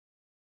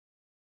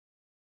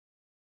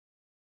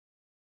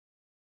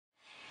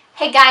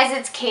Hey guys,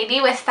 it's Katie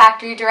with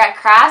Factory Direct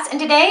Crafts, and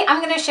today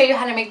I'm going to show you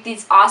how to make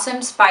these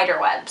awesome spider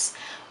webs.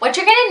 What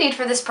you're going to need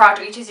for this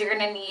project is you're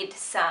going to need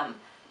some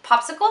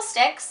popsicle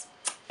sticks,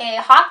 a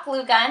hot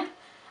glue gun,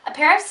 a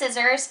pair of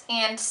scissors,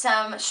 and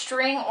some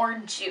string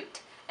or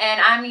jute.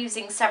 And I'm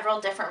using several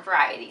different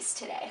varieties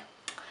today.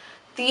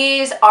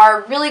 These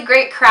are really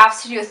great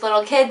crafts to do with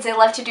little kids. They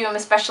love to do them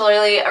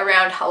especially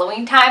around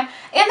Halloween time,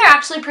 and they're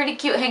actually pretty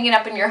cute hanging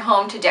up in your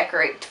home to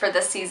decorate for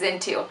this season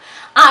too.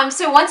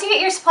 So once you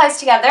get your supplies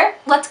together,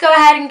 let's go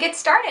ahead and get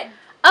started.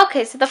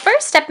 Okay, so the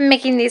first step in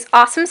making these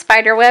awesome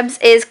spider webs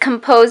is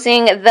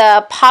composing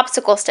the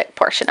popsicle stick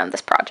portion of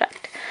this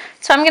project.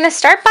 So I'm going to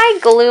start by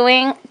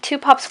gluing 2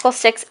 popsicle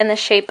sticks in the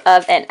shape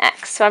of an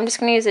X. So I'm just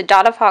going to use a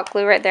dot of hot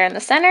glue right there in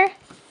the center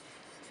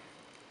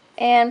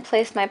and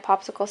place my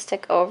popsicle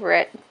stick over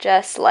it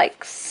just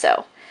like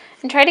so.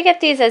 And try to get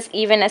these as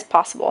even as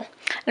possible.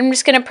 I'm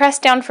just going to press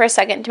down for a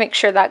second to make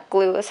sure that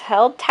glue is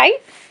held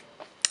tight.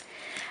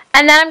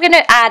 And then I'm going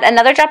to add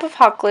another drop of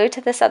hot glue to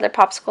this other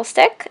popsicle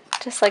stick,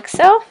 just like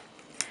so.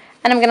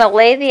 And I'm going to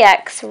lay the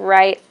X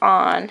right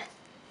on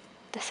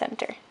the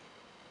center.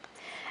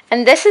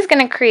 And this is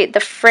going to create the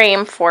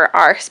frame for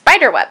our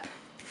spider web.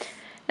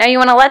 Now you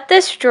want to let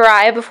this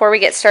dry before we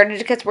get started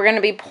because we're going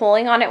to be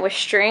pulling on it with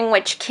string,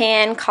 which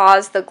can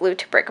cause the glue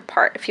to break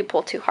apart if you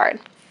pull too hard.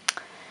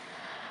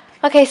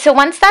 Okay, so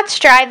once that's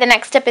dry, the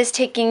next step is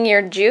taking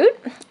your jute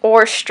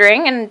or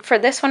string, and for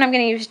this one I'm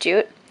going to use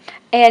jute,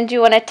 and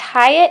you want to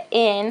tie it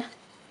in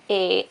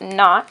a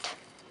knot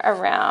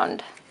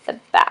around the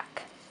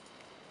back,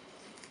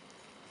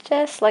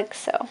 just like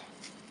so.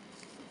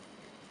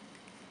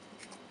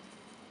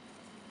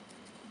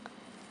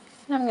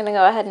 I'm going to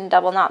go ahead and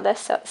double knot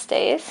this so it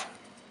stays.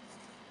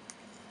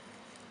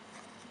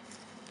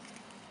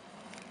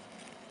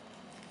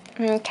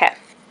 Okay.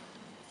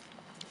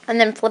 And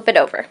then flip it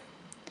over.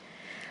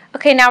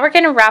 Okay, now we're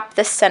going to wrap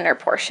the center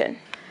portion.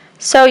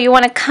 So you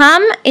want to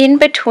come in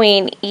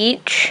between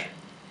each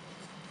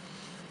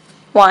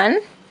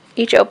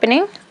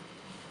opening,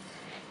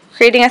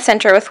 creating a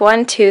center with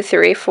 1, 2,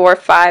 3, 4,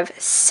 5,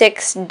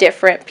 6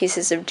 different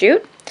pieces of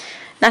jute.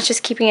 That's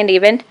just keeping it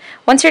even.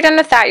 Once you're done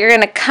with that, you're going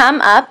to come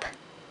up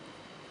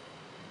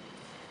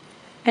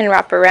and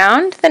wrap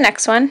around the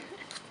next one,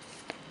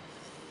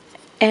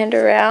 and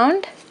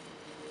around,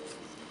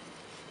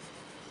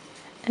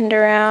 and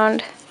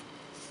around,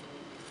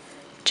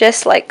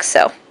 just like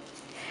so.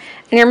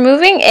 And you're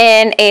moving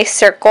in a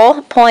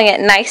circle, pulling it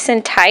nice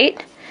and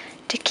tight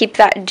to keep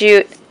that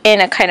jute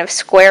in a kind of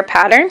square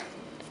pattern.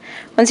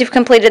 Once you've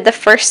completed the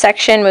first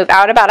section, move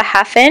out about a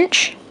 1/2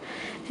 inch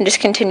and just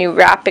continue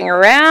wrapping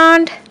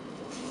around.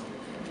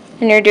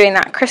 And you're doing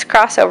that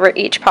crisscross over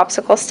each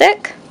popsicle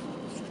stick.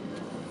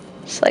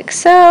 Just like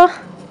so,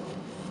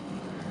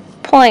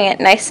 pulling it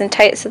nice and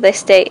tight so they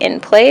stay in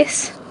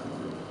place,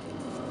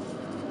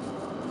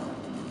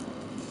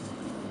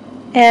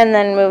 and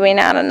then moving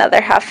out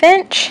another 1/2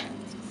 inch,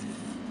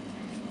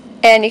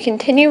 and you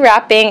continue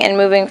wrapping and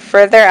moving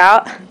further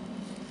out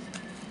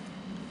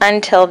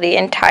until the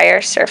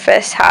entire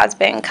surface has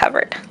been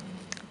covered.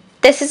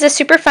 This is a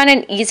super fun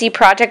and easy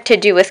project to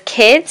do with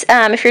kids.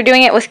 If you're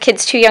doing it with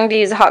kids too young to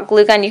use a hot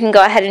glue gun, you can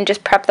go ahead and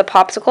just prep the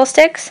popsicle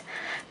sticks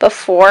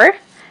before,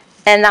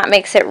 and that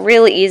makes it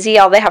really easy.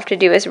 All they have to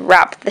do is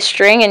wrap the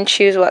string and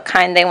choose what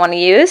kind they want to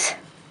use.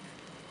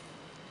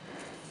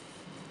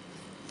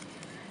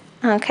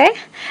 Okay,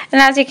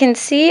 and as you can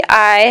see,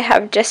 I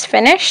have just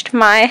finished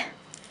my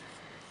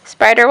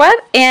spider web,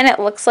 and it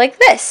looks like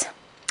this.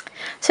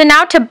 So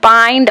now to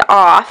bind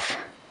off,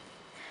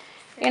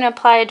 you're going to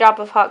apply a drop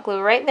of hot glue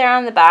right there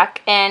on the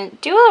back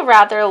and do a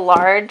rather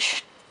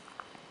large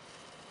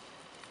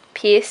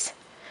piece,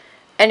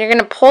 and you're going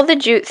to pull the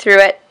jute through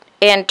it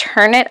and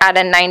turn it at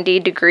a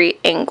 90-degree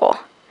angle.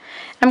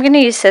 I'm going to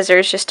use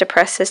scissors just to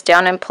press this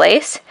down in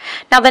place.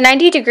 Now the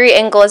 90-degree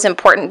angle is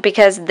important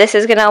because this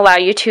is going to allow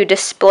you to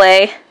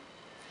display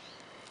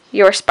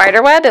your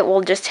spider web. It will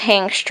just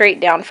hang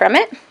straight down from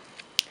it.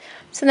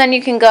 So then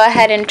you can go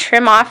ahead and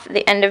trim off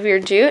the end of your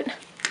jute,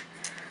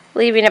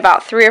 leaving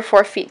about 3 or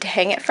 4 feet to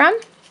hang it from.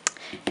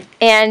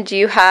 And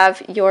you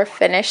have your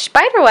finished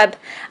spider web.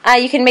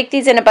 You can make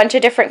these in a bunch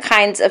of different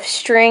kinds of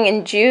string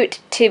and jute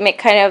to make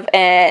kind of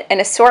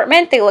an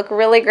assortment. They look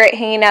really great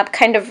hanging up,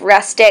 kind of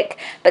rustic,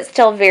 but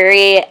still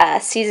very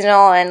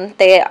seasonal, and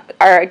they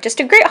are just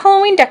a great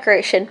Halloween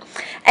decoration.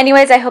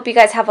 Anyways, I hope you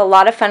guys have a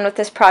lot of fun with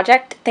this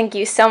project. Thank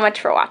you so much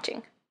for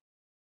watching.